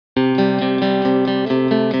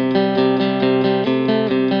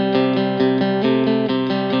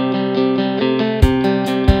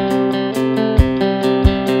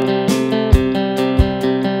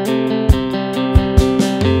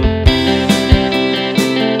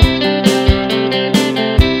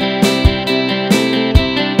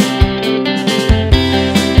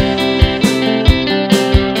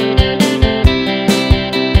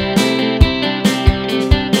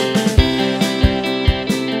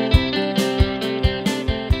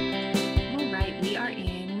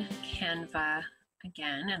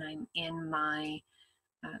again, and I'm in my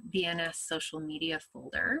BNS social media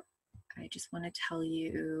folder. I just want to tell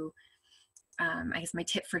you, I guess my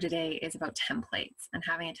tip for today is about templates and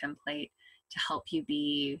having a template to help you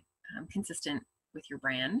be consistent with your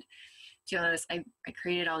brand. So you'll notice I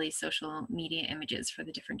created all these social media images for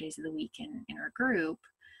the different days of the week in our group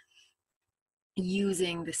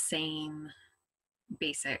using the same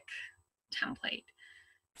basic template.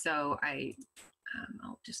 So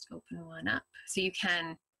I'll just open one up. So you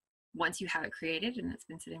can, once you have it created and it's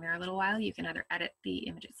been sitting there a little while, you can either edit the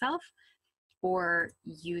image itself or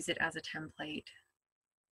use it as a template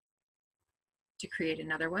to create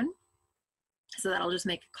another one. So that'll just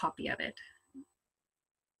make a copy of it.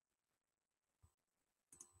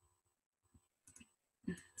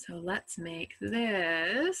 So let's make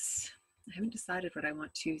this. I haven't decided what I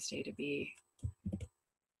want Tuesday to be.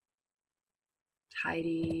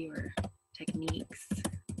 Tidy or techniques,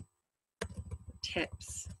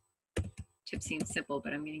 tips. Tips seems simple,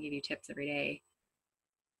 but I'm going to give you tips every day.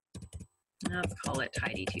 Let's call it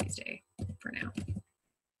Tidy Tuesday for now.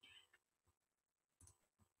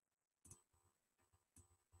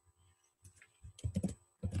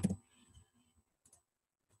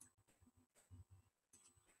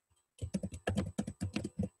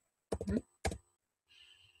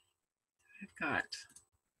 I've got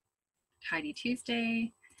Tidy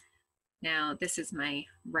Tuesday. Now this is my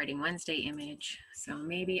Writing Wednesday image, so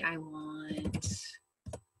maybe I want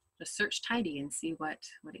to search Tidy and see what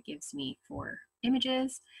it gives me for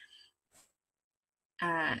images.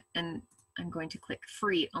 And I'm going to click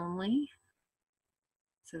free only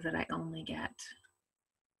so that I only get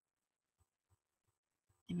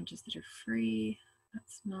images that are free.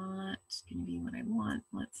 That's not going to be what I want.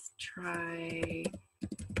 Let's try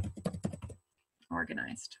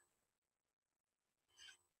organized.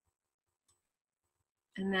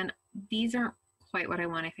 And then these aren't quite what I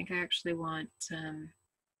want. I think I actually want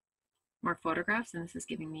more photographs, and this is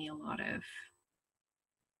giving me a lot of,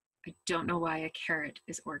 I don't know why a carrot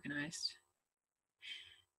is organized.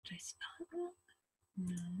 Did I spell it wrong?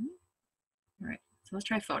 No. All right, so let's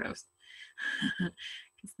try photos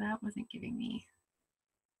because that wasn't giving me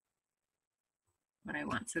what I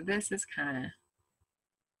want. So this is kind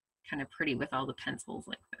of pretty with all the pencils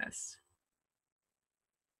like this.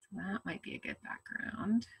 So that might be a good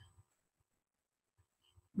background.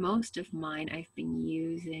 Most of mine I've been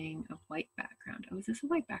using a white background. Oh, is this a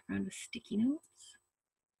white background with sticky notes?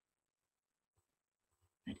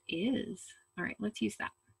 That is. All right, let's use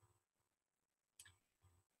that.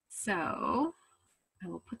 So I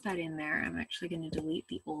will put that in there. I'm actually going to delete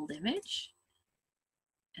the old image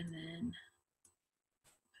and then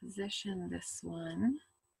position this one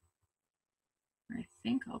where I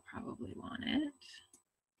think I'll probably want it.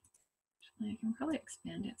 Actually, I can probably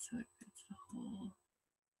expand it so it fits the whole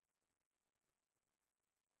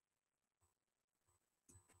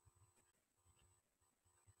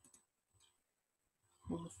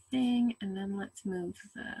thing, and then let's move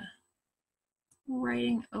the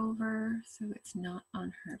writing over so it's not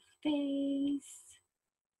on her face.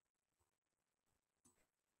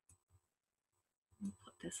 We'll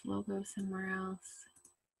put this logo somewhere else.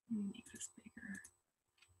 Make this bigger.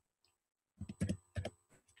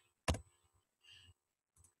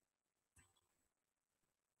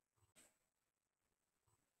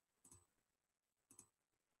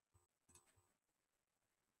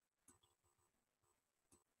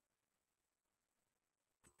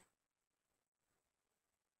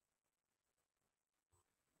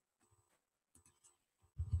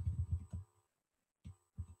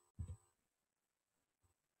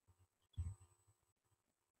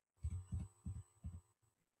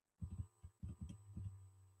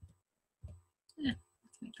 Yeah,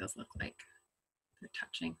 let's make those look like they're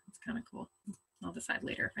touching. It's kind of cool. I'll decide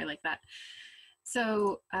later if I like that.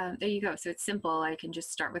 So there you go. So it's simple. I can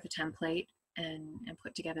just start with a template and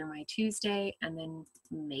put together my Tuesday and then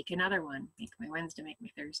make another one. Make my Wednesday, make my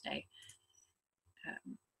Thursday,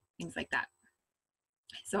 things like that.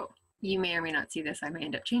 So you may or may not see this. I may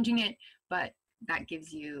end up changing it, but that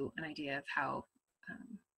gives you an idea of how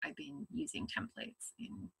I've been using templates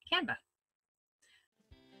in Canva.